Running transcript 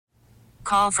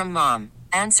Call from mom.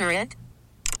 Answer it.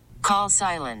 Call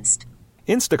silenced.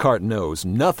 Instacart knows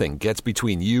nothing gets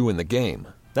between you and the game.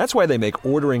 That's why they make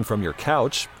ordering from your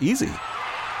couch easy.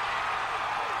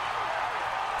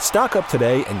 Stock up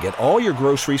today and get all your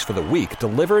groceries for the week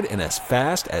delivered in as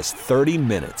fast as 30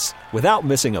 minutes without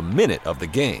missing a minute of the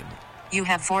game. You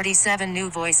have 47 new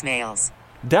voicemails.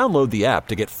 Download the app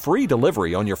to get free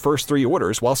delivery on your first 3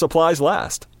 orders while supplies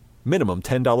last. Minimum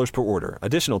 $10 per order.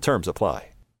 Additional terms apply.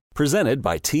 Presented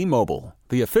by T-Mobile,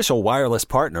 the official wireless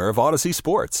partner of Odyssey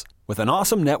Sports. With an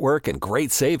awesome network and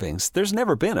great savings, there's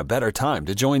never been a better time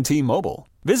to join T-Mobile.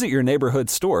 Visit your neighborhood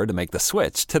store to make the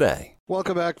switch today.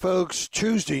 Welcome back, folks.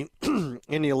 Tuesday in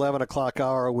the 11 o'clock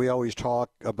hour, we always talk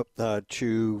about,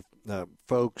 to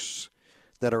folks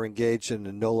that are engaged in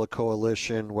the NOLA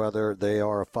coalition, whether they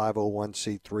are a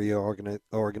 501c3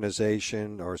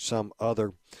 organization or some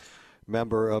other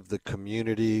member of the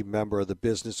community, member of the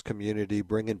business community,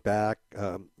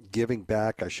 giving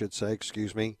back,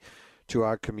 to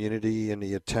our community in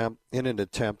an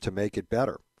attempt to make it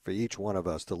better for each one of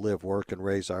us to live, work, and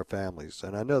raise our families.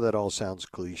 And I know that all sounds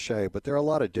cliche, but there are a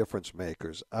lot of difference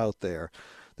makers out there.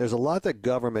 There's a lot that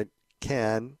government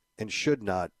can and should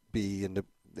not be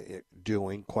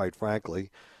doing, quite frankly,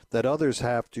 that others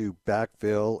have to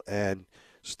backfill and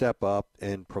step up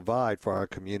and provide for our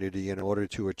community in order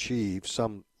to achieve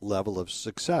some level of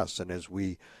success. And as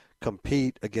we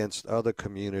compete against other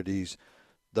communities,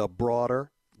 the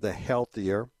broader, the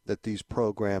healthier that these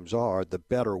programs are, the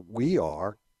better we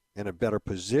are in a better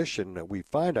position that we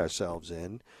find ourselves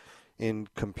in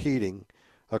competing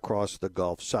across the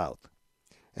Gulf South.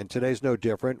 And today's no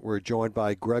different. We're joined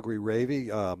by Gregory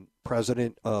Ravy,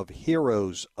 president of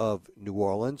Heroes of New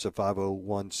Orleans, a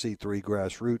 501c3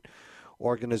 grassroots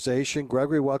organization.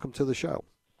 Gregory, welcome to the show.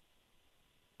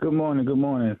 Good morning. Good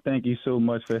morning. Thank you so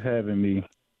much for having me.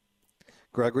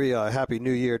 Gregory, Happy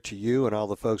New Year to you and all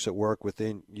the folks that work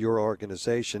within your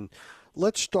organization.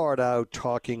 Let's start out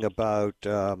talking about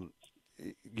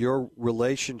your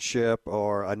relationship,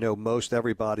 or I know most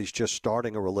everybody's just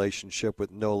starting a relationship with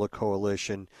NOLA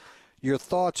Coalition. Your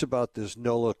thoughts about this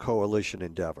NOLA Coalition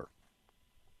endeavor?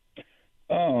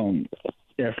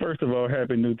 Yeah, first of all,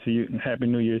 Happy New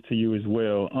Year to you as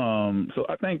well. So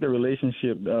I think the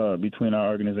relationship between our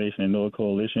organization and NOLA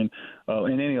Coalition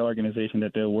and any organization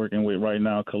that they're working with right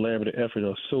now, collaborative efforts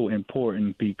are so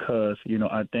important because,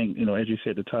 I think, as you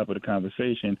said at the top of the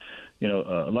conversation,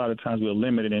 a lot of times we're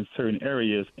limited in certain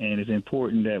areas, and it's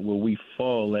important that where we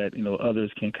fall at,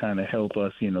 others can kind of help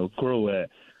us, grow at.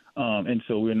 And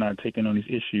so we're not taking on these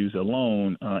issues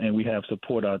alone, and we have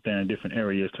support out there in different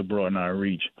areas to broaden our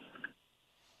reach.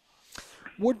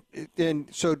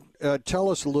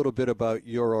 Tell us a little bit about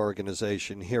your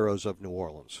organization, Heroes of New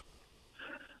Orleans.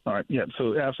 All right. Yeah.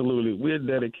 So absolutely. We're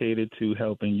dedicated to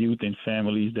helping youth and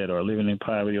families that are living in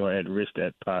poverty or at risk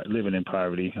at living in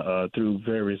poverty through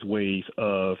various ways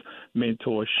of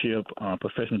mentorship,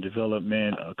 professional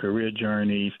development, career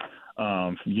journeys,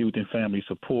 youth and family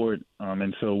support.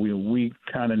 And so we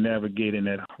kind of navigate in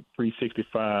that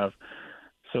 365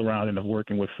 surrounding of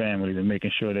working with families and making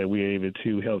sure that we're able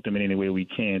to help them in any way we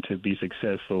can to be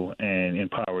successful and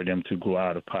empower them to grow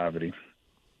out of poverty.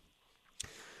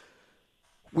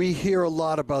 We hear a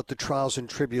lot about the trials and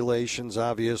tribulations,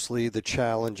 obviously, the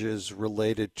challenges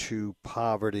related to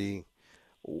poverty.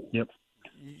 Yep.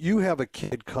 You have a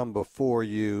kid come before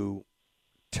you.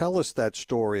 Tell us that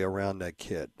story around that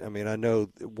kid. I mean, I know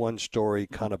one story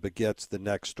kind of begets the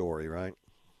next story, right?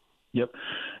 Yep.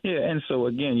 Yeah, and so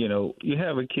again, you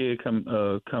have a kid come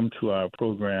to our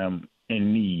program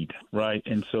in need, right?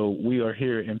 And so we are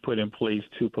here and put in place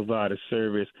to provide a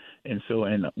service.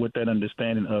 And with that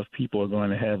understanding of people are going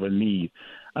to have a need.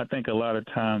 I think a lot of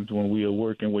times when we are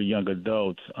working with young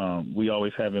adults, we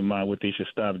always have in mind what they should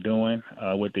stop doing,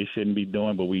 what they shouldn't be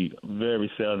doing, but we very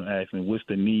seldom ask them what's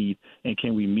the need and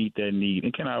can we meet that need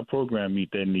and can our program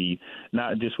meet that need,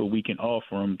 not just what we can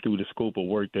offer them through the scope of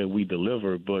work that we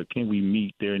deliver, but can we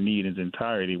meet their need in its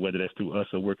entirety, whether that's through us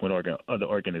or working with other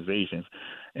organizations.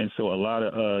 And so a lot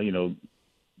of,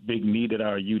 big need that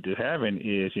our youth is having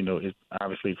is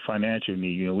obviously financial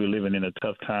need. We're living in a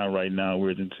tough time right now.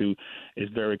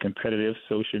 It's very competitive.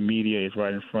 Social media is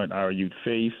right in front of our youth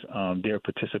face. They're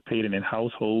participating in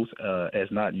households as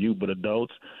not youth but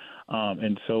adults.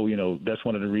 And so, that's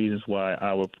one of the reasons why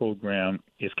our program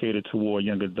is catered toward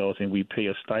young adults, and we pay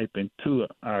a stipend to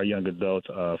our young adults,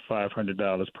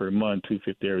 $500 per month,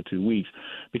 $250 every 2 weeks,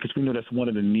 because we know that's one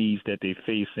of the needs that they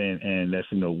face, and that's,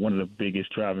 one of the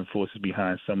biggest driving forces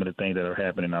behind some of the things that are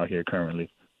happening out here currently.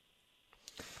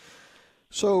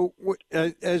 So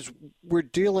as we're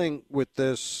dealing with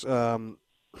this,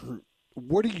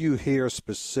 what do you hear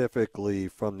specifically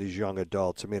from these young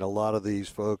adults? I mean, a lot of these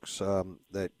folks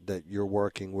that you're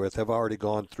working with have already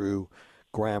gone through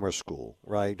grammar school,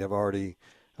 right? Have already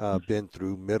been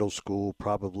through middle school,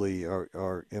 probably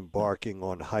are embarking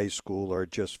on high school or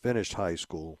just finished high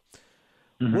school.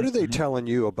 What are they telling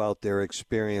you about their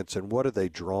experience, and what are they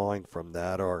drawing from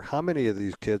that? Or how many of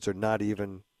these kids are don't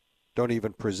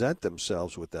even present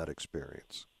themselves with that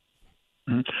experience?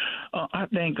 I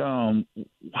think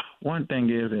one thing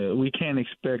is we can't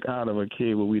expect out of a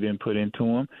kid what we didn't put into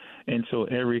them, and so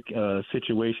every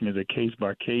situation is a case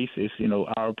by case. It's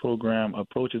our program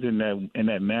approaches in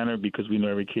that manner because we know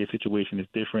every kid's situation is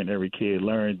different. Every kid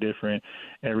learns different.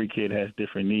 Every kid has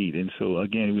different needs, and so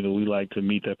again, we like to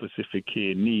meet that specific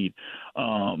kid need.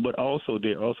 But also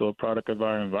they're also a product of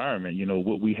our environment.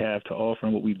 What we have to offer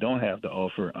and what we don't have to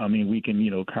offer. I mean, we can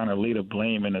kind of lay the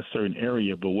blame in a certain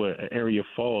area, but what area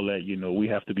fall at, we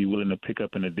have to be willing to pick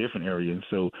up in a different area. And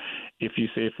so if you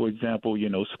say, for example,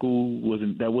 school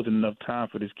wasn't enough time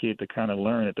for this kid to kind of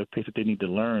learn at the pace that they need to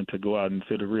learn to go out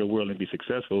into the real world and be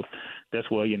successful, that's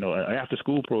why, after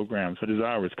school programs such as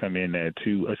ours come in there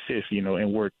to assist,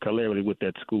 and work collaboratively with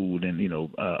that school and, or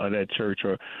that church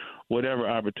or whatever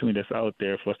opportunity that's out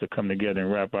there for us to come together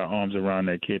and wrap our arms around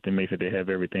that kid to make sure they have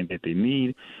everything that they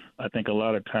need. I think a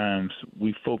lot of times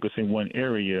we focus in one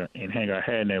area and hang our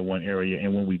hat in that one area,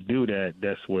 and when we do that,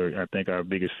 that's where I think our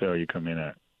biggest failure come in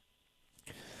at.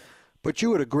 But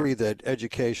you would agree that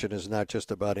education is not just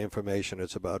about information,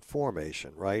 it's about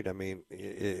formation, right? I mean,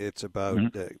 it's about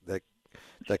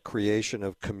that creation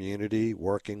of community,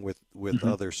 working with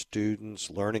other students,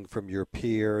 learning from your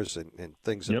peers and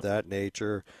things of that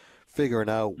nature, figuring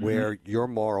out where your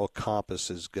moral compass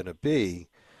is going to be.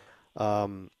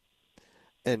 And,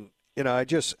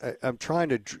 I'm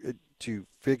trying to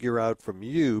figure out from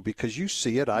you, because you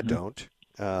see it, I don't.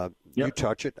 You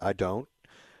touch it, I don't.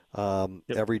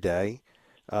 Every day.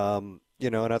 And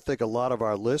I think a lot of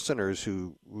our listeners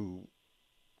who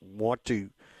want to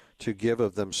give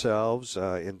of themselves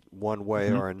in one way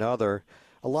or another,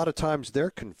 a lot of times they're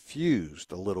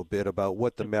confused a little bit about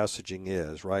what the messaging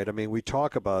is, right? I mean, we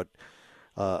talk about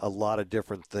a lot of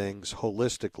different things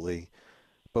holistically,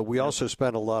 but we also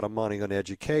spend a lot of money on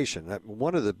education.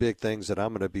 One of the big things that I'm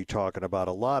going to be talking about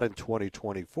a lot in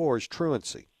 2024 is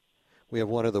truancy. We have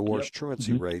one of the worst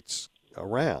truancy rates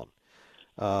around.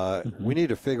 We need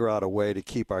to figure out a way to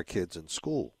keep our kids in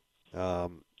school.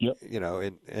 And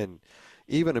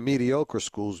even a mediocre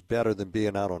school is better than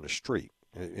being out on the street,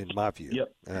 in my view,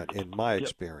 in my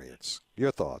experience.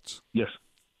 Your thoughts? Yes.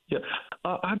 Yeah,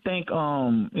 I think,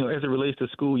 as it relates to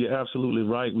school, you're absolutely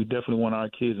right. We definitely want our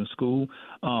kids in school.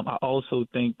 I also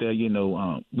think that,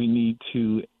 we need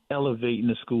to elevate in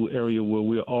the school area where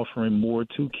we're offering more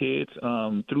to kids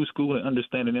through school and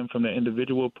understanding them from the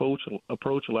individual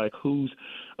approach, like who's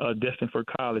destined for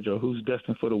college or who's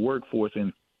destined for the workforce,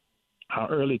 and how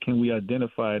early can we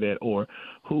identify that, or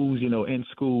who's, in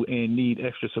school and need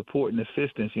extra support and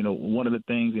assistance. One of the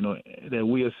things, that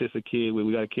we assist a kid with,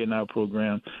 we got a kid in our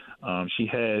program. She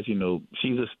has,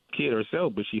 she's a kid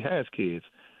herself, but she has kids.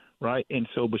 Right. And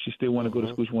so, but she still want to go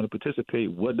to school. She want to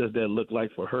participate. What does that look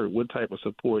like for her? What type of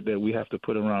support that we have to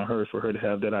put around her for her to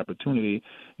have that opportunity,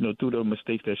 through the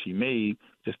mistakes that she made,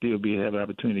 to still have an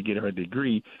opportunity to get her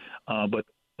degree. But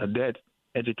that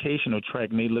educational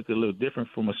track may look a little different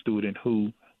from a student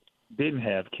who didn't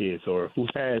have kids, or who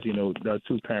has, a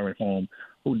two-parent home,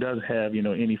 who doesn't have,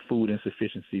 any food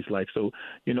insufficiencies.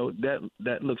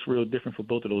 That looks real different for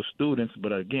both of those students.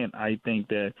 But again, I think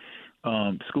that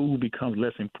school becomes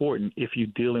less important if you're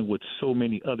dealing with so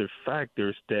many other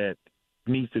factors that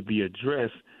needs to be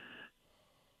addressed,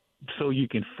 so you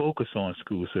can focus on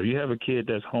school. So if you have a kid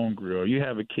that's hungry, or you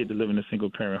have a kid that live in a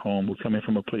single-parent home who's coming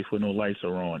from a place where no lights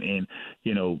are on, and,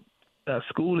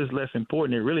 school is less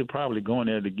important. They're really probably going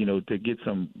there to get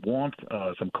some warmth,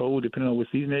 some cold, depending on what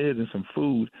season it is, and some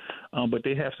food. But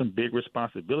they have some big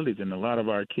responsibilities, and a lot of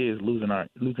our kids losing their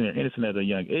innocence at a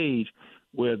young age,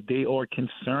 where they are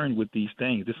concerned with these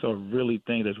things. This are really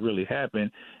things that's really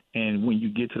happened. And when you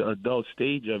get to the adult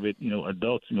stage of it,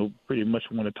 adults, pretty much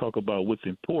want to talk about what's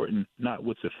important, not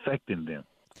what's affecting them.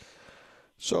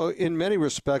 So in many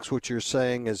respects, what you're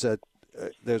saying is that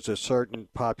there's a certain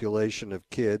population of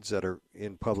kids that are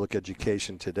in public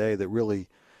education today that really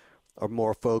are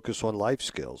more focused on life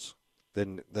skills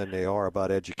than they are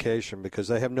about education, because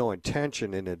they have no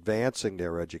intention in advancing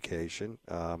their education,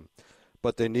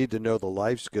 but they need to know the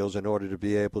life skills in order to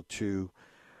be able to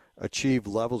achieve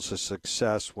levels of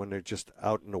success when they're just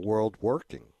out in the world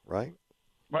working, right?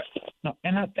 Right. No,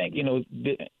 and I think,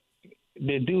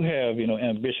 they do have,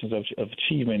 ambitions of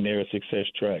achieving their success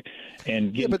track.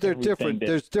 And yeah, but they're different. That,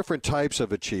 there's different types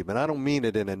of achievement. I don't mean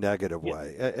it in a negative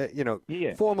way.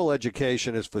 Formal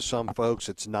education is for some folks.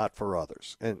 It's not for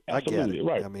others. And absolutely, I get it.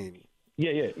 Right. I mean,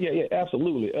 yeah,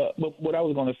 absolutely. But what I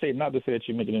was going to say, not to say that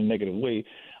you meant it in a negative way,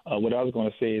 what I was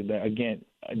going to say is that, again,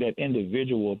 that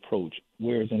individual approach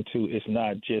wears into it's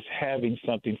not just having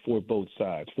something for both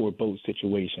sides, for both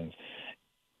situations,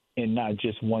 and not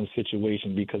just one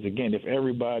situation. Because, again, if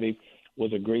everybody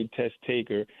was a great test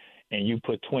taker and you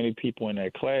put 20 people in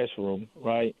that classroom,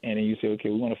 right, and then you say, okay,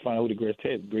 we want to find out who the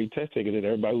great test taker is.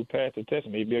 Everybody who passed the test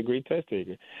may be a great test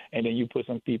taker. And then you put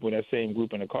some people in that same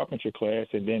group in the carpentry class,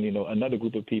 and then, another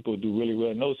group of people do really well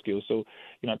in those skills. So,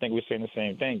 I think we're saying the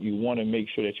same thing. You want to make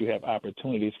sure that you have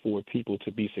opportunities for people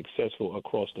to be successful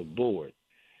across the board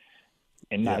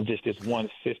and not just this one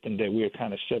system that we're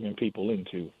kind of shoving people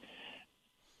into.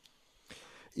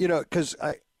 Because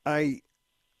I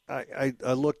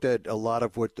looked at a lot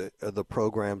of what the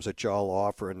programs that y'all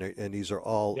offer, and these are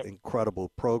all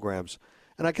incredible programs.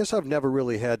 And I guess I've never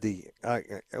really had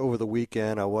over the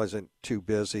weekend, I wasn't too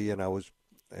busy, and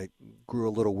I grew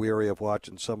a little weary of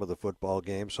watching some of the football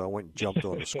games, so I went and jumped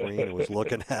on the screen and was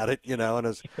looking at it, and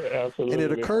Absolutely. And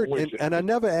it occurred, and I've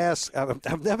never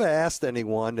asked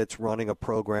anyone that's running a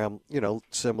program,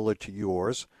 similar to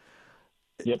yours.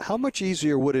 Yep. How much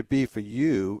easier would it be for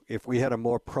you if we had a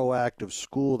more proactive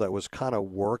school that was kind of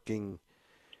working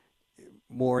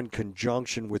more in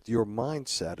conjunction with your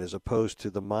mindset as opposed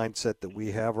to the mindset that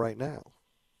we have right now?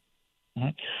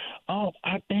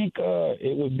 I think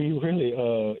it would be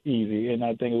really easy, and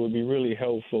I think it would be really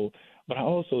helpful. But I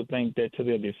also think that to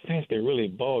their defense, they really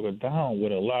bogged down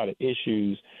with a lot of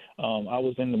issues. I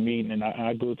was in the meeting, and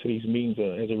I go to these meetings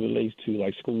as it relates to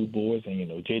like school boards and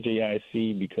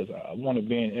JJIC, because I want to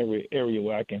be in every area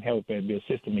where I can help and be a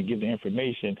system and give the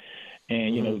information.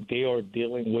 And they are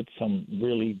dealing with some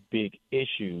really big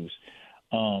issues.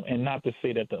 And not to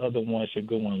say that the other one should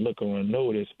go and look or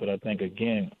unnoticed, but I think,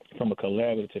 again, from a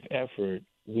collaborative effort,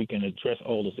 we can address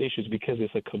all those issues because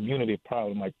it's a community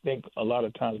problem. I think a lot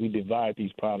of times we divide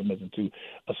these problems into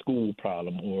a school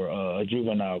problem or a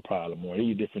juvenile problem or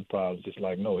these different problems. It's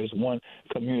like, no, it's one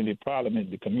community problem,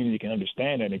 and the community can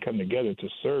understand that and come together to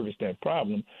service that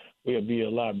problem. We'll be a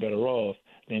lot better off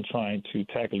than trying to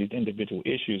tackle these individual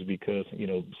issues because,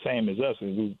 same as us.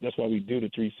 That's why we do the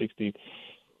 360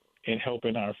 in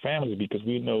helping our families, because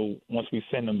we know once we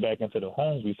send them back into the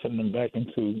homes, we send them back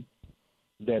into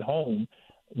that home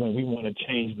when we want to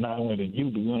change not only the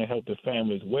youth, but we want to help the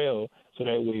family as well, so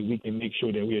that way we can make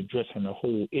sure that we're addressing the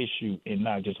whole issue and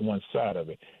not just one side of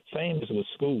it. Same as with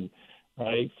school,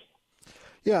 right?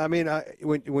 Yeah, I mean,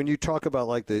 when you talk about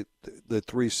like the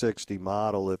 360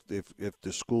 model, if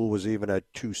the school was even at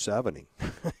 270,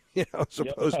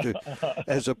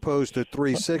 as opposed to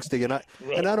 360, and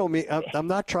I don't mean I'm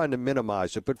not trying to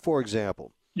minimize it, but for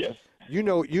example, yes, you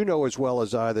know as well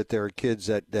as I that there are kids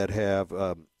that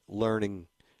have learning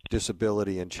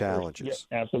disability and challenges.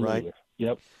 Yep, absolutely.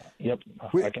 Right? Yep.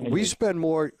 We spend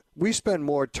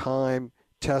more time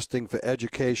testing for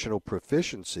educational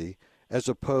proficiency as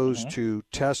opposed to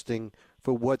testing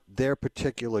for what their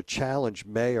particular challenge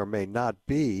may or may not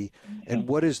be, and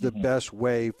what is the best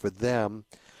way for them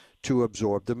to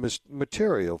absorb the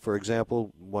material. For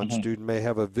example, one student may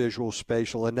have a visual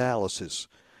spatial analysis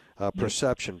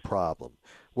perception problem.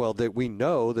 Well, that we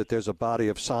know that there's a body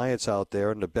of science out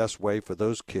there and the best way for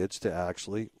those kids to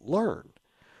actually learn.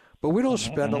 But we don't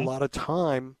spend a lot of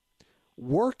time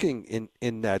working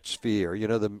in that sphere,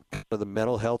 the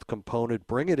mental health component,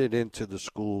 bringing it into the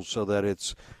schools so that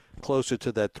it's closer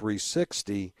to that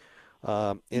 360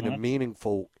 in a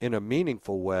meaningful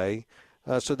way,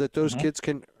 so that those kids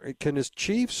can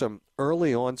achieve some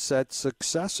early onset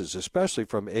successes, especially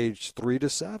from age 3 to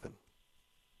 7.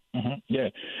 Yeah,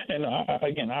 and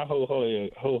I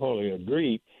wholeheartedly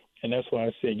agree, and that's why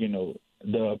I said,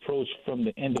 the approach from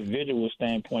the individual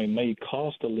standpoint may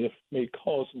cost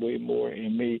way more,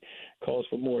 and may cost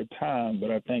for more time,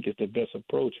 but I think it's the best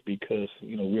approach because,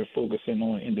 we're focusing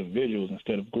on individuals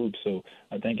instead of groups. So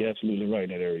I think you're absolutely right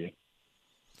in that area.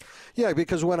 Yeah,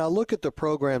 because when I look at the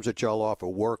programs that y'all offer,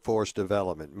 workforce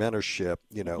development, mentorship,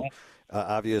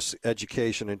 obvious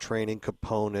education and training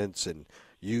components and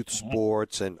youth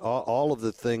sports and all of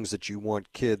the things that you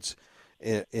want kids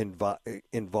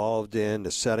involved in,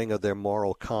 the setting of their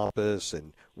moral compass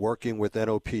and working with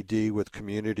NOPD with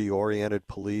community-oriented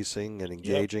policing and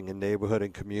engaging in neighborhood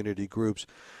and community groups.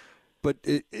 But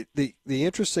the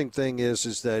interesting thing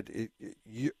is that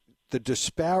the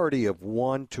disparity of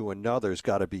one to another has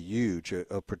got to be huge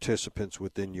of participants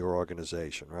within your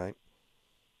organization, right?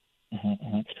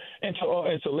 Mm-hmm. And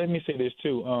so let me say this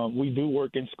too. We do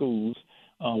work in schools.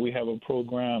 We have a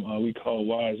program we call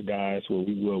Wise Guys, where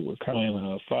we're currently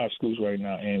in 5 schools right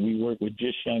now, and we work with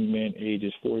just young men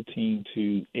ages 14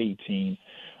 to 18.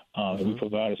 We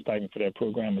provide a stipend for that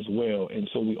program as well. And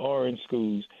so we are in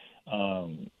schools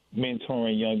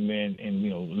mentoring young men and,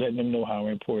 letting them know how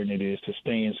important it is to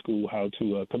stay in school, how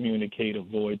to communicate,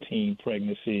 avoid teen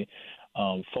pregnancy,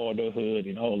 fatherhood,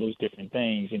 and all those different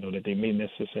things, that they may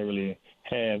necessarily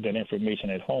have that information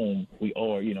at home. We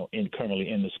are, currently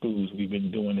in the schools. We've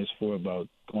been doing this for about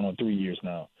going on 3 years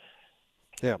now.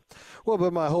 Yeah. Well,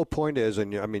 but my whole point is,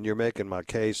 and I mean, you're making my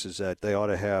case, is that they ought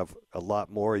to have a lot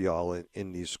more of y'all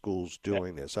in these schools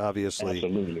doing this. Obviously,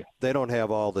 absolutely, they don't have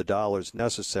all the dollars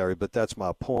necessary, but that's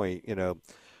my point. Yep.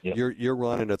 You're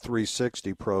running a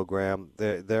 360 program.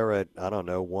 They're at, I don't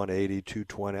know, 180,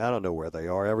 220. I don't know where they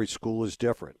are. Every school is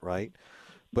different, right?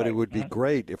 But It would be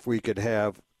great if we could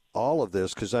have all of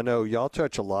this, because I know y'all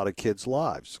touch a lot of kids'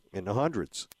 lives in the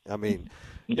hundreds. I mean,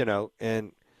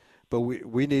 but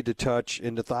we need to touch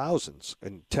into thousands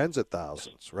and tens of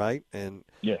thousands, right? And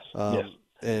yes.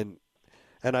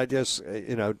 And I just,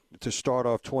 to start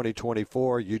off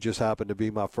 2024, you just happened to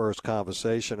be my first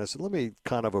conversation. I said, let me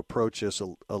kind of approach this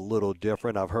a little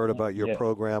different. I've heard about your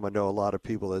program. I know a lot of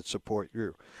people that support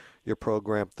your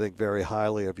program think very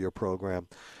highly of your program.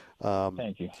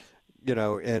 Thank you.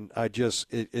 And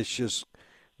it's just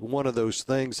one of those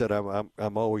things that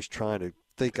I'm always trying to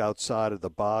think outside of the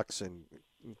box and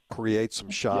create some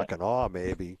shock and awe,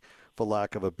 maybe, for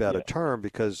lack of a better term,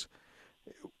 because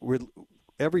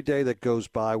every day that goes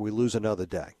by, we lose another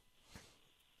day.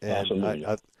 And absolutely.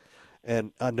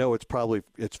 I know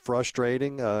it's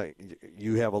frustrating.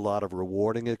 You have a lot of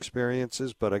rewarding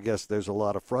experiences, but I guess there's a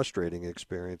lot of frustrating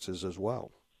experiences as well.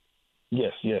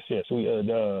 Yes. We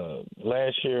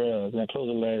last year, the close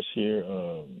of last year,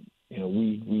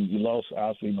 we lost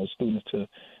obviously students to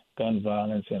gun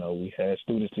violence. We had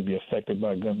students to be affected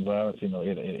by gun violence.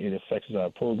 It affects our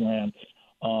program.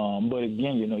 But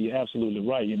again, you're absolutely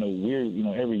right.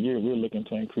 We're, every year we're looking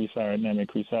to increase our NAM,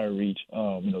 increase our reach,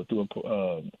 through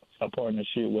a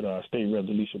partnership with our state rep,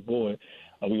 Alicia Boyd.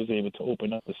 We was able to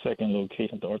open up the second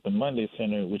location at the Arthur Monday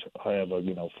Center, which have,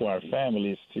 for our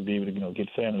families to be able to, get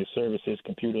family services,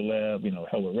 computer lab,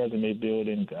 help with resume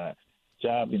building,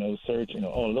 job, search,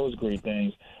 all of those great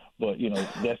things. But,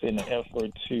 that's in an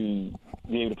effort to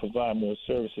be able to provide more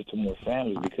services to more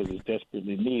families because it's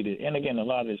desperately needed. And, again, a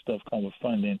lot of this stuff comes with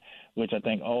funding, which I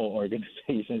think all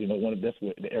organizations, that's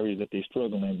what the areas that they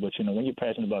struggle in. But, when you're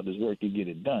passionate about this work, you get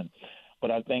it done. But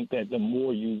I think that the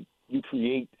more you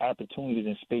create opportunities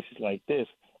in spaces like this,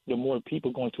 the more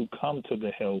people are going to come to the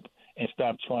help and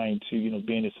stop trying to,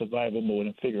 be in a survival mode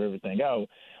and figure everything out,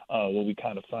 where we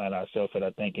kind of find ourselves at, I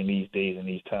think, in these days and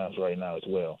these times right now as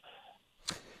well.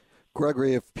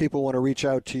 Gregory, if people want to reach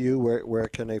out to you, where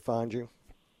can they find you?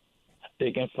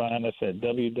 They can find us at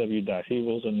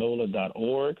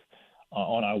www.heroesofnola.org.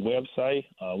 On our website,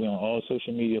 we're on all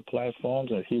social media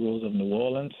platforms at Heroes of New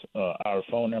Orleans. Our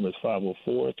phone number is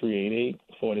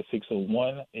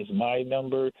 504-388-4601 is my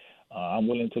number. I'm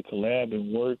willing to collab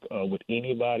and work with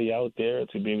anybody out there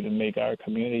to be able to make our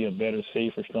community a better,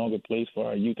 safer, stronger place for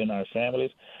our youth and our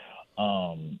families.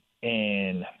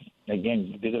 And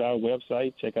again, visit our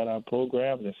website, check out our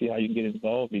programs, and see how you can get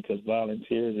involved, because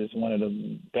volunteers is one of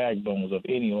the backbones of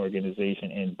any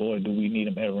organization, and boy, do we need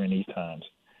them ever in these times.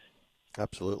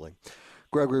 Absolutely.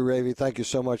 Gregory Ravy, thank you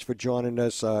so much for joining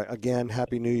us. Again,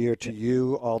 Happy New Year to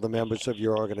you, all the members of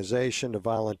your organization, the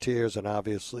volunteers, and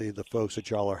obviously the folks that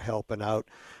y'all are helping out.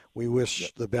 We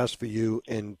wish the best for you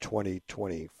in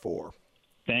 2024.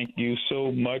 Thank you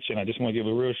so much, and I just want to give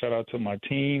a real shout-out to my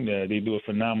team. They do a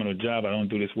phenomenal job. I don't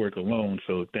do this work alone,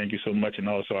 so thank you so much, and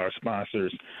also our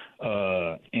sponsors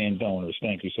and donors.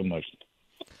 Thank you so much.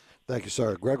 Thank you,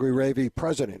 sir. Gregory Ravy,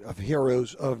 president of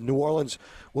Heroes of New Orleans.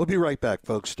 We'll be right back,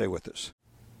 folks. Stay with us.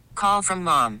 Call from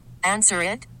mom. Answer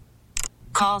it.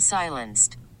 Call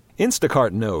silenced.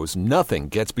 Instacart knows nothing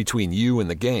gets between you and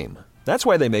the game. That's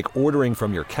why they make ordering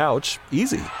from your couch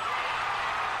easy.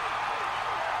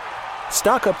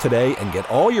 Stock up today and get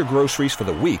all your groceries for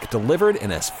the week delivered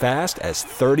in as fast as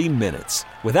 30 minutes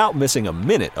without missing a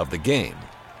minute of the game.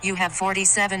 You have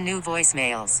 47 new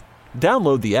voicemails.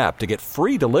 Download the app to get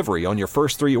free delivery on your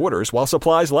first 3 orders while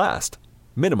supplies last.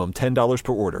 Minimum $10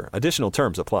 per order. Additional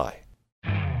terms apply.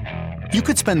 You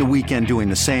could spend the weekend doing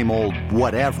the same old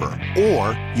whatever,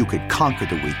 or you could conquer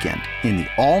the weekend in the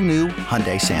all-new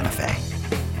Hyundai Santa Fe.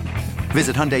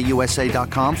 Visit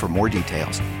HyundaiUSA.com for more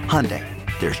details. Hyundai,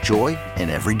 there's joy in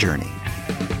every journey.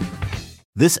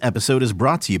 This episode is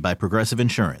brought to you by Progressive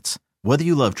Insurance. Whether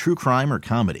you love true crime or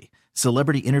comedy,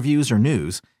 Celebrity interviews or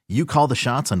news, you call the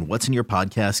shots on what's in your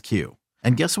podcast queue.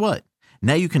 And guess what?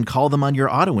 Now you can call them on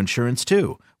your auto insurance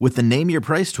too with the Name Your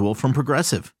Price tool from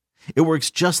Progressive. It works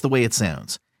just the way it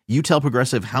sounds. You tell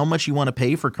Progressive how much you want to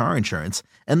pay for car insurance,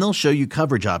 and they'll show you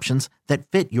coverage options that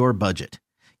fit your budget.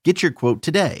 Get your quote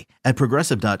today at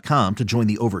Progressive.com to join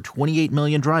the over 28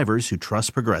 million drivers who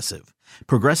trust Progressive.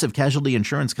 Progressive Casualty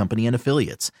Insurance Company and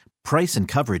Affiliates. Price and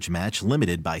coverage match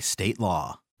limited by state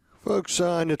law. Folks,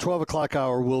 in the 12 o'clock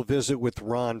hour, we'll visit with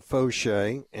Ron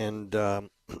Fauché, and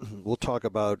we'll talk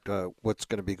about what's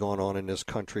going to be going on in this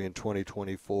country in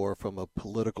 2024 from a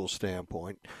political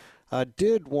standpoint. I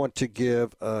did want to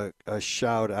give a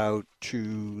shout out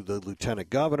to the Lieutenant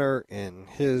Governor and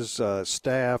his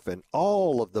staff and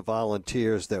all of the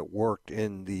volunteers that worked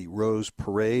in the Rose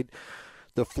Parade.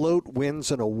 The float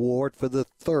wins an award for the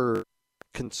third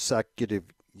consecutive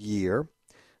year.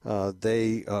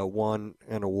 They won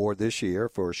an award this year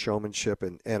for showmanship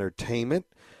and entertainment.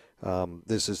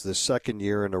 This is the second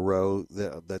year in a row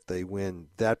that they win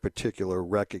that particular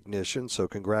recognition. So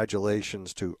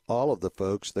congratulations to all of the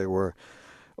folks. There were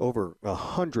over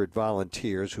 100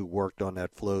 volunteers who worked on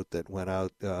that float that went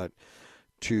out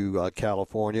to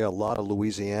California. A lot of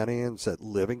Louisianians that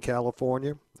live in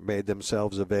California made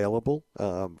themselves available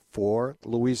for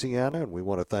Louisiana, and we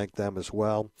want to thank them as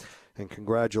well. And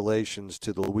congratulations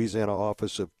to the Louisiana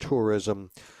Office of Tourism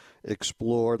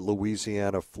Explore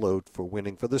Louisiana Float for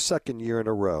winning for the second year in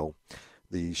a row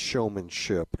the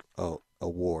Showmanship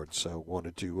Award. So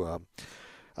wanted to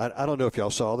I don't know if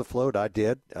y'all saw the float. I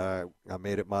did. I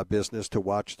made it my business to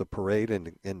watch the parade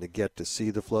and to get to see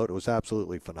the float. It was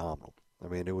absolutely phenomenal. I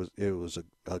mean, it was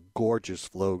a gorgeous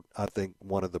float. I think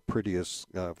one of the prettiest,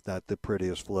 if not the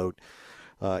prettiest float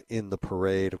in the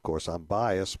parade. Of course, I'm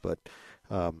biased, but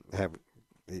I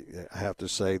have to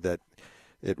say that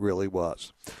it really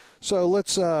was. So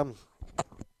let's a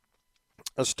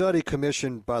study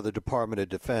commissioned by the Department of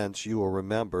Defense. You will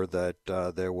remember that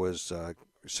there was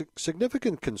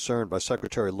significant concern by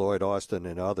Secretary Lloyd Austin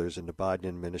and others in the Biden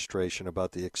administration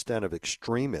about the extent of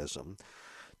extremism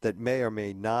that may or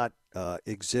may not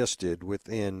existed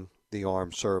within the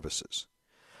armed services.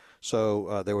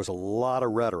 So there was a lot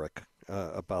of rhetoric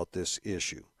about this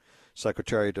issue.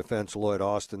 Secretary of Defense Lloyd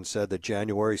Austin said that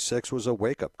January 6 was a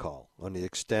wake-up call on the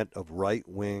extent of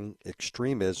right-wing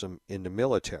extremism in the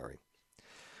military.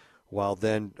 While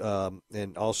then,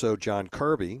 and also John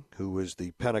Kirby, who was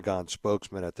the Pentagon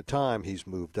spokesman at the time, he's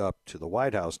moved up to the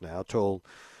White House now, told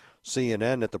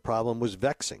CNN that the problem was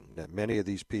vexing, that many of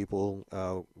these people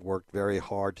worked very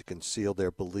hard to conceal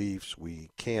their beliefs. We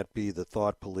can't be the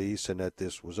thought police, and that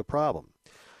this was a problem.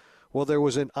 Well, there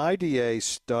was an IDA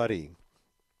study,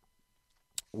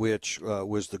 which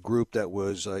was the group that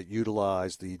was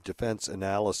utilized, the Defense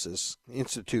Analysis,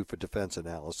 Institute for Defense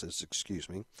Analysis,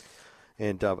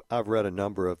 and I've read a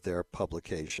number of their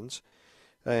publications.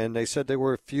 And they said there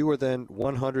were fewer than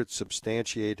 100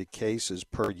 substantiated cases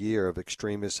per year of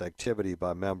extremist activity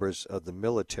by members of the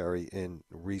military in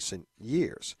recent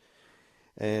years.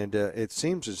 And it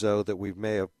seems as though that we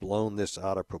may have blown this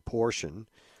out of proportion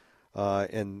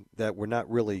and that we're not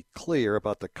really clear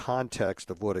about the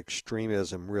context of what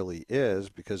extremism really is,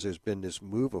 because there's been this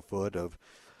move afoot of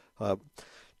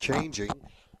changing,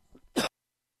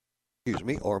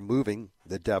 or moving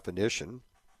the definition.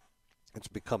 It's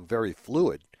become very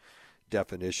fluid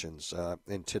definitions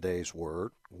in today's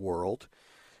world.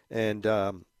 And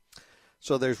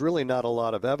so there's really not a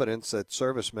lot of evidence that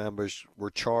service members were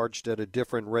charged at a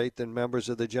different rate than members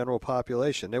of the general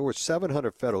population. There were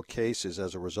 700 federal cases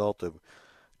as a result of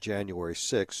January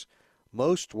 6.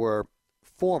 Most were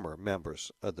former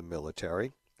members of the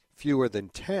military. Fewer than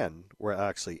 10 were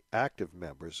actually active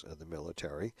members of the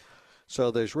military. So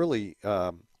there's really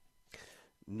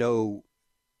no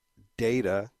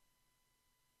data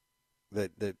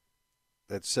that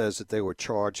says that they were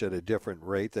charged at a different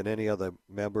rate than any other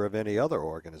member of any other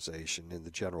organization in the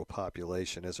general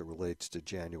population as it relates to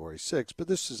January 6. But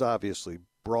this is obviously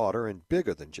broader and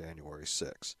bigger than January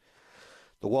 6.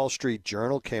 The Wall Street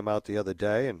Journal came out the other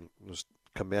day and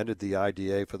commended the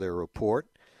IDA for their report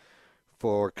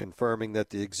for confirming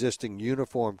that the existing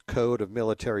Uniform Code of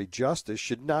Military Justice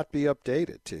should not be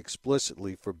updated to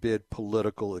explicitly forbid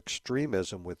political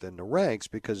extremism within the ranks,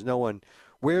 because no one,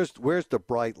 where's the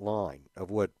bright line of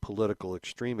what political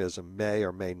extremism may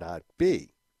or may not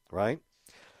be, right?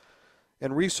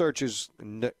 And researchers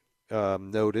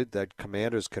noted that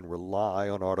commanders can rely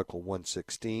on Article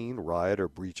 116, riot or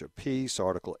breach of peace,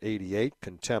 Article 88,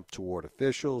 contempt toward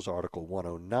officials, Article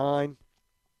 109,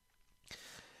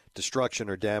 destruction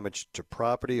or damage to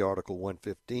property, Article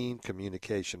 115,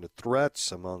 communication of threats,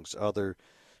 amongst other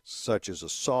such as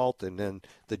assault, and then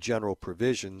the general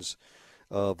provisions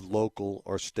of local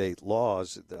or state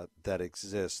laws that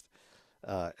exist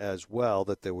as well,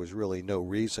 that there was really no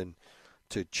reason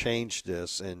to change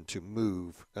this and to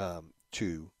move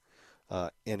to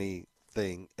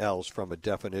anything else from a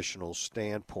definitional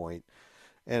standpoint.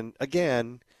 And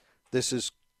again,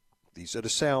 these are the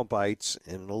sound bites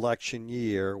in an election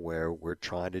year where we're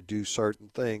trying to do certain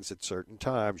things at certain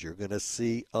times. You're going to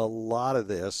see a lot of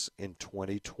this in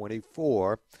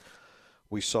 2024.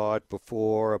 We saw it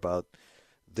before about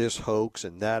this hoax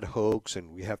and that hoax,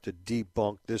 and we have to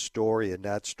debunk this story and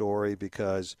that story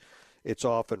because it's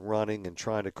often running and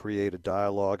trying to create a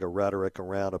dialogue, a rhetoric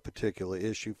around a particular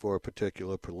issue for a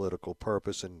particular political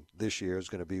purpose, and this year is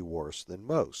going to be worse than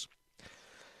most.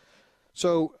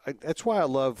 So that's why I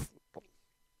love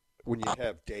when you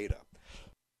have data.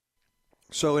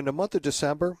 So in the month of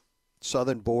December,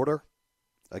 southern border,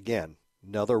 again,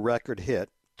 another record hit,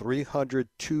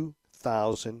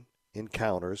 302,000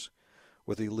 encounters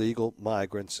with illegal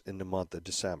migrants in the month of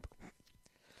December.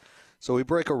 So we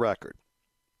break a record.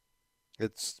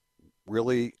 It's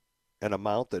really an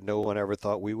amount that no one ever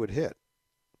thought we would hit.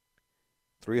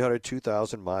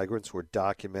 302,000 migrants were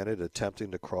documented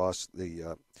attempting to cross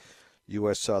the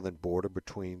U.S. southern border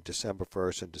between December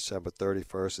 1st and December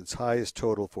 31st. Its highest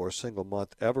total for a single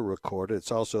month ever recorded.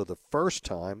 It's also the first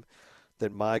time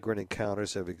that migrant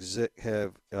encounters have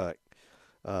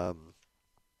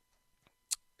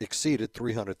exceeded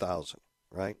 300,000,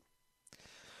 right?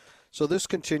 So this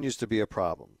continues to be a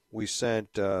problem. We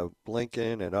sent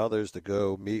Blinken and others to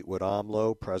go meet with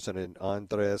AMLO, President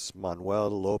Andres Manuel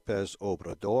Lopez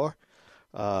Obrador,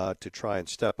 to try and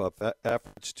step up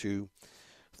efforts to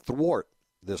thwart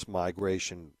this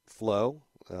migration flow.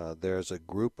 There's a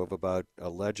group of about,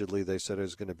 allegedly they said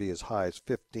there's going to be as high as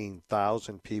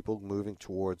 15,000 people moving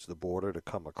towards the border to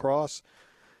come across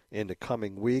in the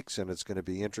coming weeks, and it's going to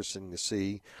be interesting to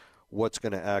see what's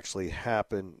going to actually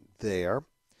happen there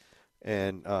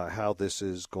and how this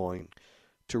is going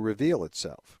to reveal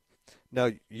itself.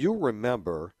 Now, you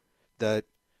remember that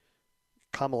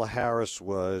Kamala Harris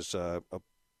was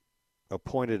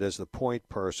appointed as the point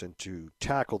person to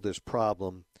tackle this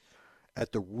problem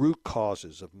at the root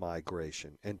causes of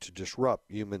migration and to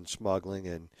disrupt human smuggling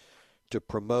and to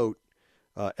promote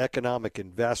economic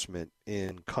investment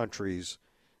in countries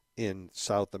in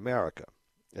South America,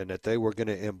 and that they were going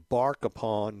to embark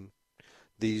upon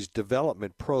these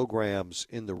development programs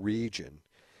in the region,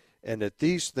 and that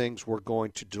these things were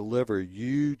going to deliver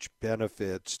huge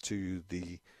benefits to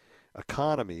the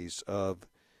economies of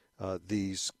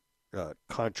these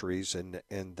countries, and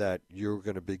that you're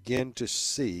going to begin to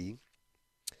see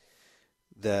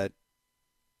that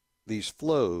these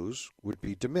flows would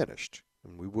be diminished,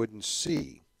 and we wouldn't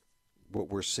see what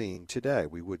we're seeing today.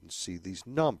 We wouldn't see these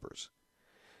numbers,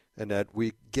 and that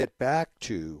we get back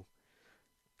to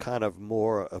kind of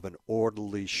more of an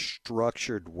orderly,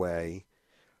 structured way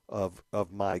of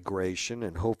migration,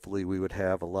 and hopefully we would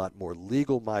have a lot more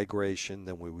legal migration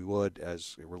than we would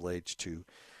as it relates to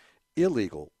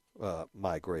illegal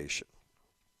migration.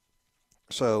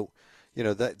 So, you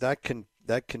know,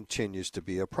 that continues to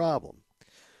be a problem.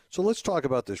 So let's talk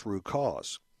about this root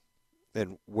cause,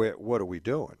 and what are we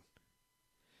doing,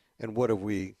 and what have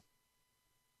we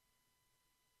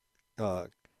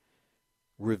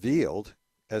revealed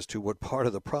as to what part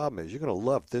of the problem is. You're going to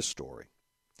love this story.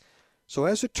 So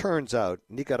as it turns out,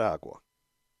 Nicaragua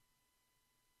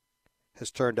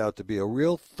has turned out to be a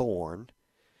real thorn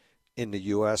in the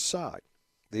U.S. side.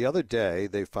 The other day,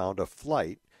 they found a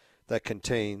flight that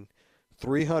contained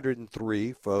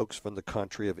 303 folks from the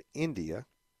country of India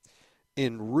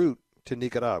en route to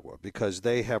Nicaragua because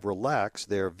they have relaxed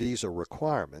their visa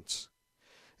requirements,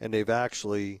 and they've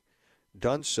actually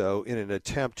done so in an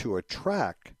attempt to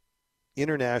attract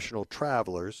international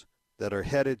travelers that are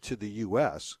headed to the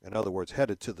U.S., in other words,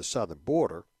 headed to the southern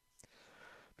border,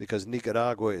 because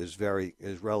Nicaragua is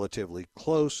relatively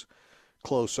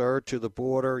closer to the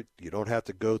border. You don't have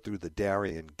to go through the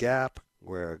Darien Gap,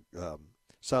 where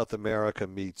South America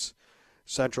meets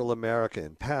Central America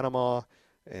and Panama,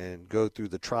 and go through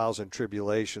the trials and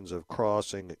tribulations of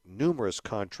crossing numerous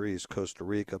countries, Costa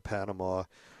Rica, Panama.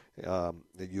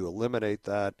 You eliminate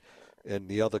that. In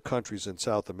the other countries in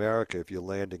South America, if you're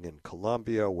landing in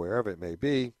Colombia, wherever it may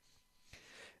be,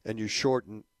 and you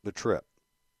shorten the trip.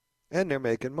 And they're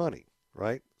making money,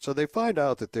 right? So they find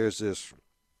out that there's this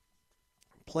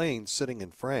plane sitting in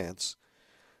France,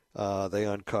 they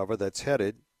uncover, that's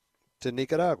headed to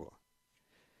Nicaragua.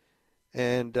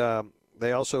 And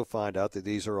they also find out that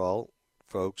these are all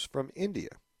folks from India.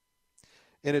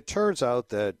 And it turns out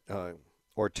that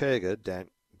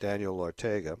Daniel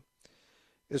Ortega,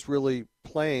 is really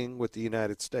playing with the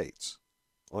United States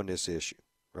on this issue,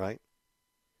 right?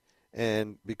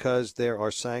 And because there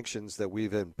are sanctions that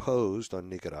we've imposed on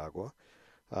Nicaragua,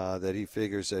 that he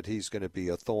figures that he's going to be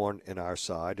a thorn in our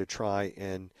side to try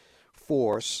and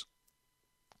force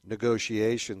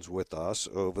negotiations with us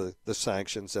over the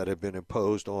sanctions that have been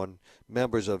imposed on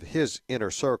members of his inner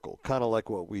circle, kind of like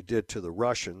what we did to the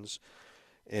Russians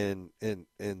and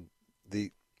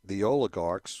the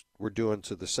oligarchs. We're doing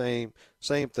to the same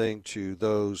thing to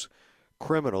those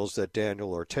criminals that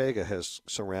Daniel Ortega has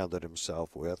surrounded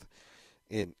himself with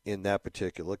in that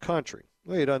particular country.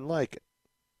 Well, he doesn't like it.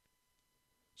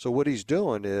 So what he's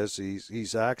doing is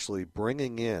he's actually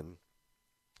bringing in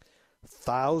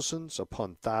thousands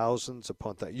upon thousands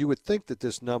upon thousands. You would think that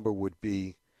this number would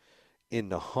be in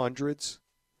the hundreds.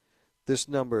 This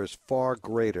number is far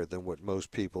greater than what most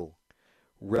people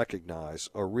recognize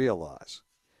or realize.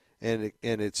 And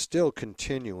it's still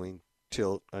continuing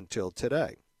until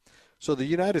today. So the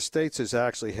United States has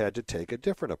actually had to take a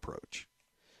different approach.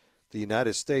 The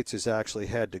United States has actually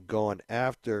had to go on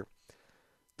after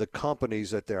the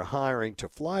companies that they're hiring to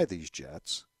fly these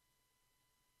jets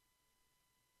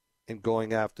and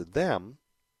going after them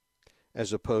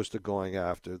as opposed to going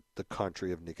after the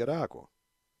country of Nicaragua.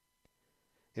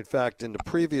 In fact, in the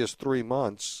previous 3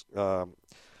 months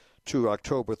to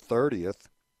October 30th,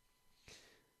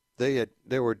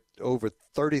 there were over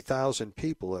 30,000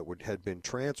 people that had been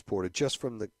transported just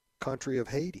from the country of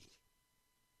Haiti.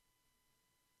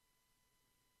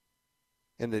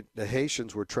 And the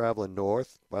Haitians were traveling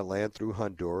north by land through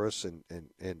Honduras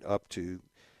and up to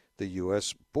the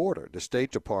U.S. border. The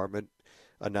State Department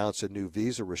announced a new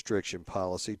visa restriction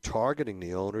policy targeting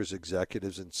the owners,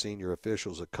 executives, and senior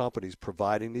officials of companies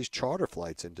providing these charter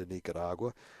flights into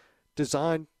Nicaragua,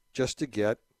 designed just to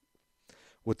get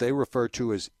what they refer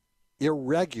to as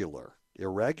irregular,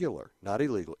 not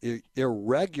illegal,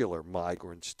 irregular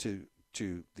migrants to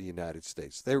the United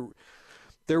States. They're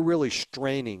really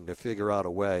straining to figure out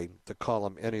a way to call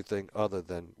them anything other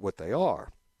than what they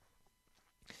are.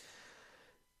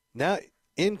 Now,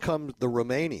 in come the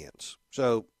Romanians.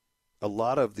 So a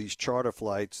lot of these charter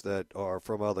flights that are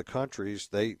from other countries,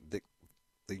 the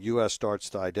U.S. starts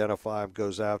to identify them,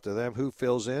 goes after them. Who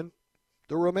fills in?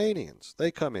 The Romanians.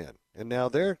 They come in. And now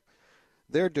they're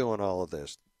doing all of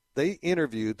this. They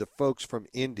interviewed the folks from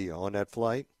India on that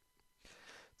flight.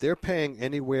 They're paying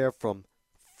anywhere from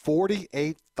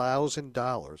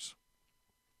 $48,000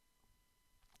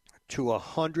 to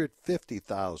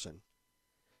 $150,000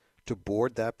 to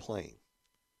board that plane.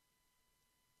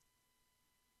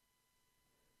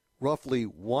 Roughly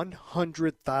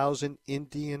 100,000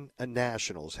 Indian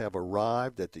nationals have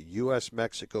arrived at the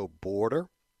U.S.-Mexico border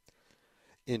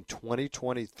in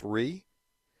 2023,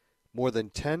 more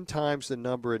than 10 times the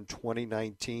number in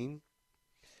 2019,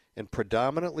 and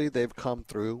predominantly they've come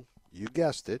through, you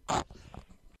guessed it,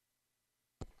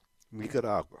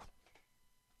 Nicaragua.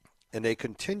 And they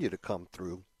continue to come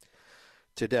through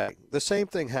today. The same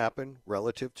thing happened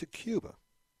relative to Cuba.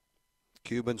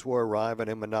 Cubans were arriving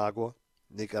in Managua,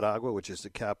 Nicaragua, which is the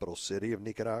capital city of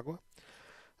Nicaragua.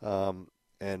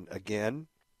 And again,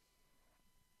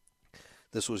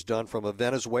 this was done from a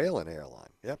Venezuelan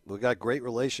airline. Yep, we got great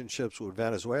relationships with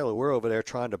Venezuela. We're over there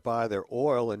trying to buy their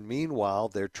oil, and meanwhile,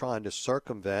 they're trying to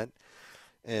circumvent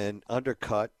and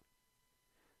undercut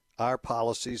our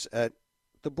policies at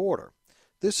the border.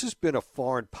 This has been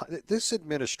this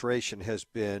administration has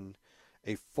been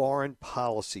a foreign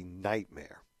policy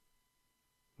nightmare.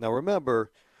 Now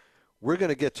remember, we're going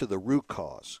to get to the root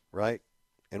cause, right?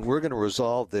 And we're going to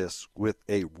resolve this with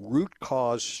a root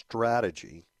cause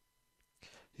strategy.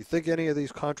 You think any of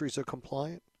these countries are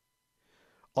compliant?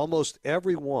 Almost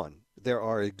every one. There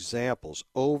are examples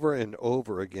over and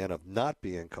over again of not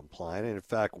being compliant, and in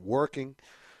fact working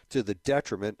to the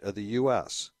detriment of the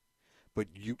U.S. But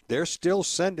they're still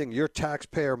sending your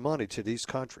taxpayer money to these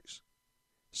countries.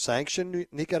 Sanction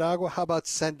Nicaragua? How about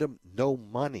send them no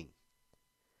money?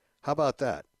 How about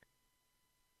that?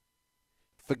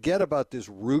 Forget about this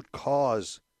root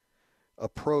cause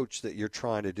approach that you're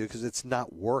trying to do, because it's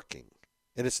not working.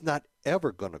 And it's not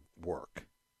ever going to work.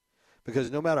 Because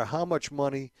no matter how much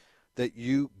money that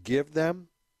you give them,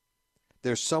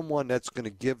 there's someone that's going to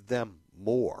give them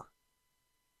more.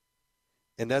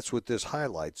 And that's what this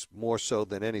highlights more so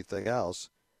than anything else.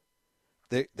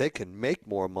 They can make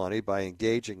more money by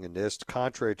engaging in this,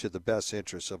 contrary to the best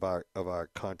interests of our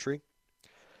country,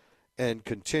 and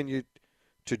continue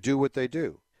to do what they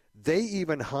do. They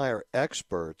even hire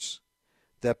experts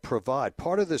that provide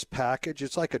part of this package.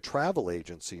 It's like a travel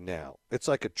agency now. It's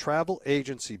like a travel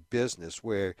agency business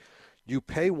where You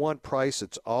pay one price.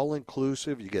 It's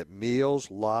all-inclusive. You get meals,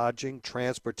 lodging,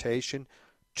 transportation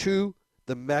to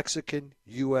the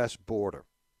Mexican-U.S. border.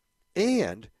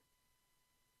 And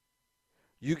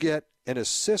you get an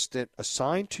assistant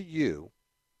assigned to you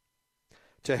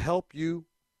to help you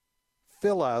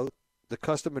fill out the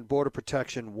Custom and Border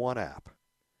Protection One app.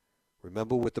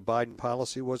 Remember what the Biden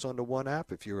policy was on the One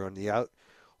app? If you're on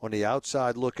the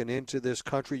outside looking into this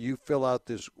country, you fill out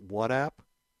this One app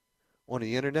on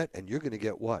the internet, and you're going to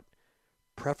get what?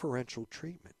 Preferential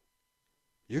treatment.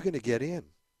 You're going to get in,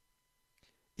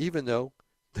 even though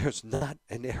there's not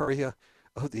an area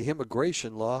of the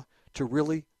immigration law to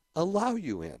really allow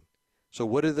you in. So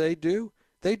what do?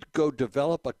 They go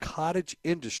develop a cottage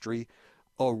industry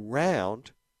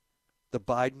around the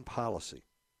Biden policy.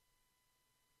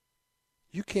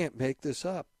 You can't make this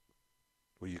up.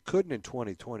 Well, you couldn't in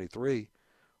 2023.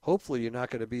 Hopefully you're not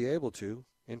going to be able to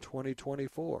in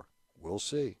 2024. We'll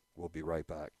see. We'll be right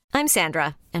back. I'm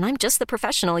Sandra, and I'm just the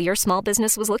professional your small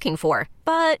business was looking for.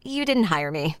 But you didn't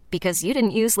hire me because you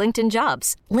didn't use LinkedIn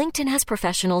Jobs. LinkedIn has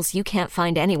professionals you can't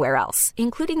find anywhere else,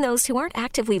 including those who aren't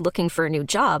actively looking for a new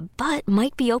job, but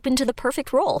might be open to the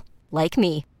perfect role, like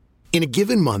me. In a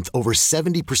given month, over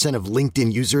 70% of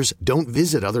LinkedIn users don't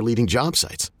visit other leading job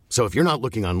sites. So if you're not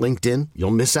looking on LinkedIn,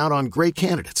 you'll miss out on great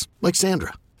candidates like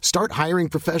Sandra. Start hiring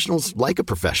professionals like a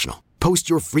professional. Post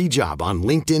your free job on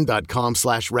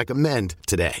linkedin.com/recommend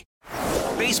today.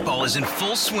 Baseball is in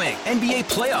full swing. NBA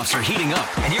playoffs are heating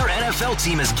up, and your NFL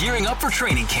team is gearing up for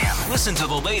training camp. Listen to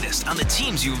the latest on the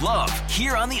teams you love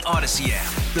here on the Odyssey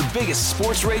app. The biggest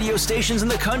sports radio stations in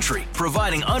the country,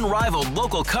 providing unrivaled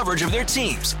local coverage of their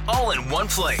teams, all in one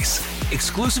place.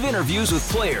 Exclusive interviews with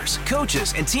players,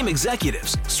 coaches, and team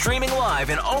executives, streaming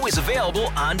live and always available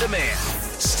on demand.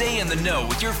 Stay in the know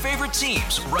with your favorite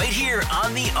teams right here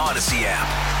on the Odyssey app.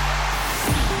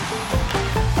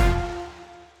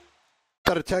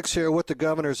 Got a text here. What the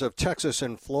governors of Texas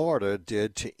and Florida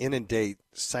did to inundate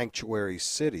sanctuary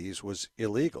cities was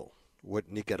illegal. What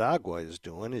Nicaragua is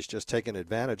doing is just taking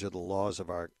advantage of the laws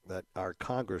that our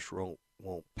Congress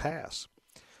won't pass.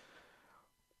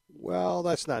 Well,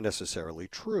 that's not necessarily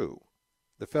true.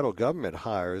 The federal government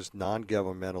hires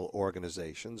non-governmental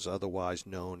organizations, otherwise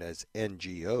known as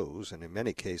NGOs, and in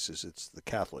many cases it's the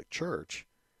Catholic Church,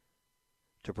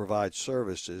 to provide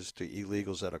services to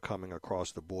illegals that are coming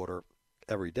across the border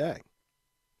every day.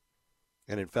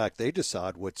 And in fact, they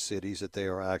decide what cities that they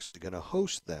are actually going to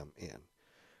host them in.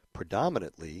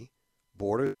 Predominantly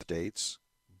border states,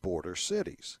 border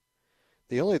cities.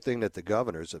 The only thing that the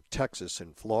governors of Texas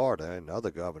and Florida and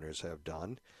other governors have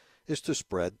done is to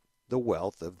spread the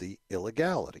wealth of the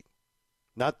illegality.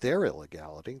 Not their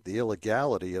illegality, the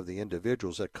illegality of the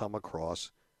individuals that come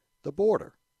across the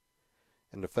border.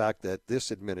 And the fact that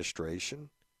this administration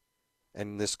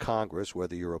and this Congress,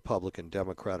 whether you're Republican,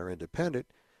 Democrat, or Independent,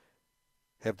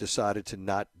 have decided to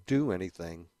not do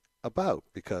anything about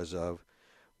because of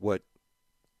what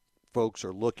folks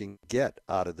are looking to get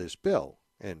out of this bill.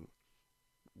 And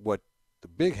what the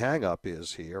big hang-up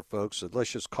is here, folks, and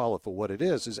let's just call it for what it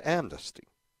is amnesty,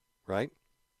 right?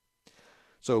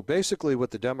 So basically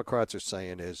what the Democrats are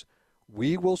saying is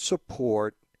we will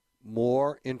support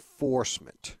more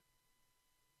enforcement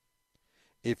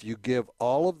if you give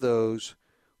all of those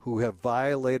who have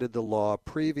violated the law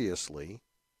previously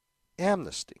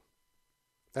amnesty.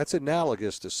 That's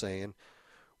analogous to saying,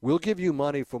 we'll give you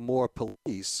money for more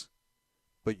police,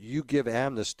 but you give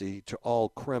amnesty to all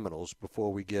criminals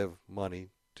before we give money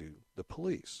to the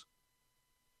police.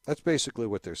 That's basically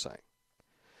what they're saying.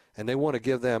 And they want to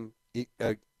give them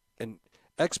an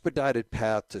expedited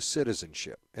path to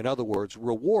citizenship. In other words,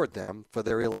 reward them for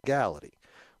their illegality.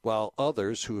 While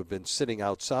others who have been sitting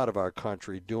outside of our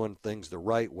country doing things the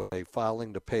right way,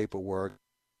 filing the paperwork,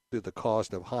 through the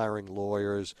cost of hiring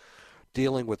lawyers,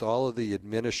 dealing with all of the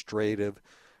administrative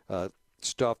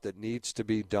stuff that needs to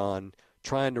be done,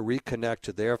 trying to reconnect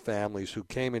to their families who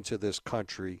came into this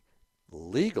country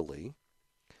legally,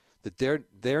 that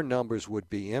their numbers would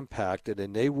be impacted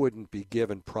and they wouldn't be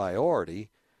given priority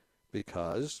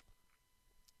because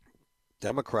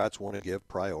Democrats want to give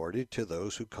priority to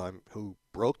those who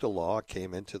broke the law,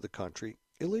 came into the country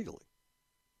illegally.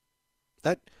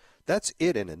 That's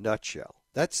it in a nutshell.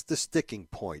 That's the sticking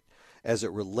point as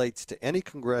it relates to any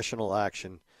congressional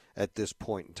action at this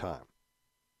point in time.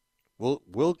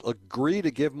 We'll agree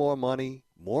to give more money,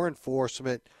 more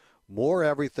enforcement, more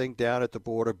everything down at the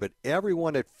border, but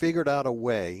everyone that figured out a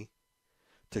way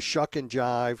to shuck and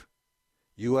jive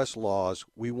U.S. laws,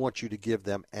 we want you to give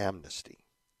them amnesty.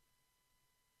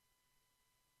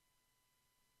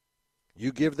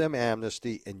 You give them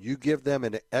amnesty and you give them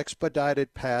an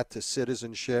expedited path to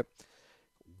citizenship,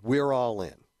 we're all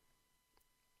in.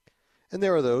 And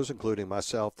there are those, including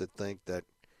myself, that think that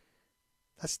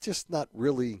that's just not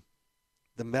really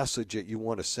the message that you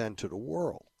want to send to the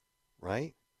world,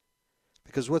 right?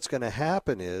 Because what's going to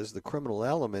happen is the criminal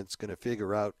element's going to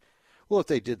figure out, well, if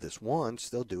they did this once,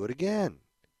 they'll do it again.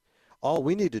 All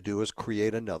we need to do is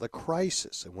create another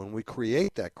crisis. And when we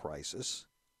create that crisis,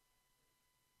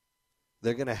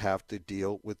 they're going to have to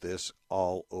deal with this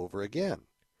all over again.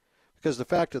 Because the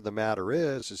fact of the matter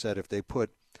is that if they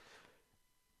put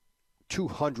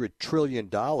 $200 trillion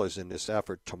in this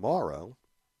effort tomorrow,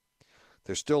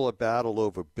 there's still a battle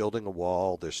over building a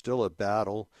wall. There's still a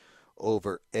battle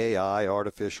over AI,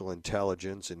 artificial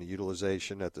intelligence, and the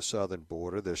utilization at the southern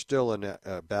border. There's still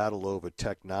a battle over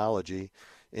technology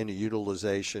and the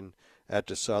utilization at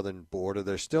the southern border.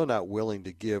 They're still not willing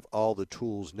to give all the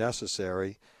tools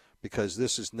necessary because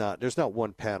there's not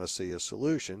one panacea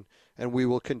solution, and we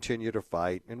will continue to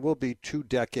fight, and we'll be 2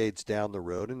 decades down the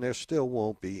road, and there still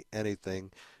won't be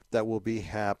anything that will be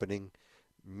happening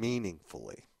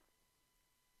meaningfully.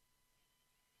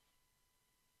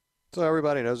 So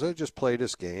everybody knows, they just play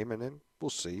this game, and then we'll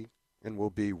see, and we'll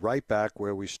be right back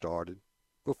where we started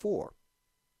before.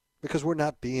 Because we're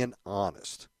not being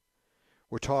honest.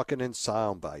 We're talking in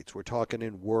sound bites. We're talking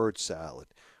in word salad.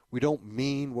 We don't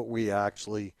mean what we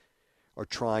actually are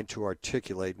trying to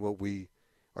articulate, what we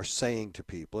are saying to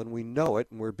people, and we know it,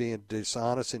 and we're being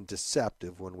dishonest and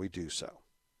deceptive when we do so.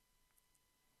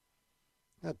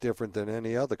 Not different than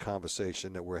any other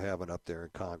conversation that we're having up there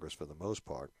in Congress for the most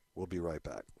part. We'll be right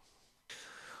back.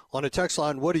 On the text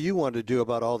line, what do you want to do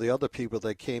about all the other people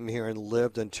that came here and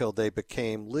lived until they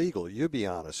became legal? You be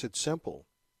honest. It's simple.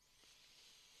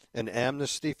 An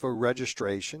amnesty for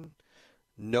registration,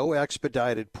 no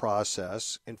expedited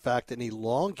process, in fact, an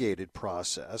elongated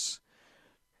process,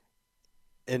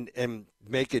 and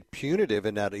make it punitive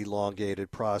in that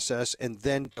elongated process, and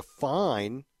then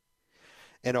define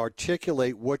and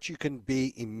articulate what you can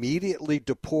be immediately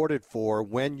deported for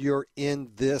when you're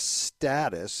in this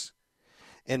status.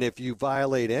 And if you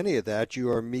violate any of that, you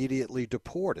are immediately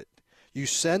deported. You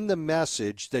send the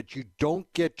message that you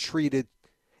don't get treated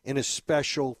in a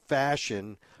special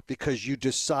fashion because you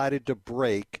decided to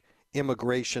break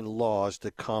immigration laws to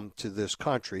come to this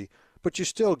country, but you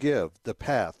still give the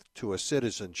path to a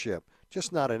citizenship,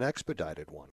 just not an expedited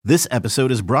one. This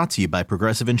episode is brought to you by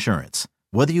Progressive Insurance.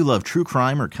 Whether you love true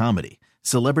crime or comedy,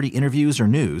 celebrity interviews or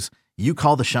news, you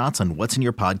call the shots on what's in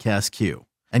your podcast queue.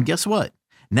 And guess what?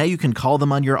 Now you can call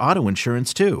them on your auto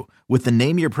insurance too with the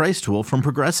Name Your Price tool from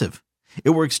Progressive. It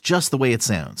works just the way it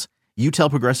sounds. You tell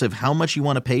Progressive how much you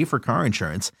want to pay for car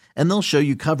insurance, and they'll show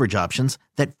you coverage options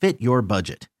that fit your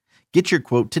budget. Get your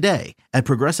quote today at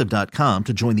Progressive.com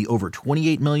to join the over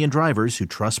 28 million drivers who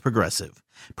trust Progressive.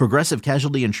 Progressive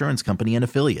Casualty Insurance Company and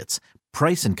Affiliates.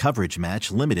 Price and coverage match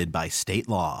limited by state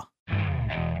law.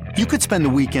 You could spend the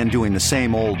weekend doing the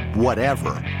same old whatever,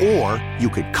 or you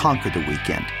could conquer the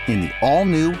weekend in the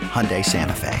all-new Hyundai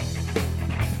Santa Fe.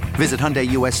 Visit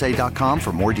HyundaiUSA.com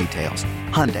for more details.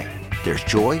 Hyundai, there's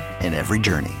joy in every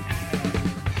journey.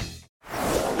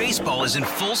 Baseball is in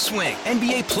full swing.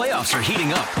 NBA playoffs are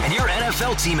heating up, and your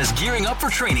NFL team is gearing up for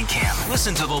training camp.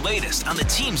 Listen to the latest on the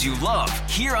teams you love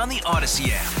here on the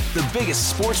Odyssey app. The biggest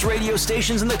sports radio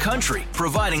stations in the country,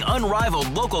 providing unrivaled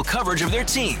local coverage of their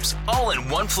teams, all in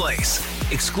one place.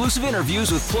 Exclusive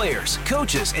interviews with players,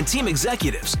 coaches, and team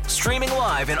executives, streaming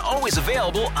live and always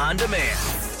available on demand.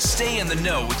 Stay in the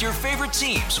know with your favorite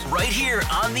teams right here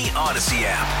on the Odyssey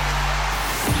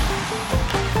app.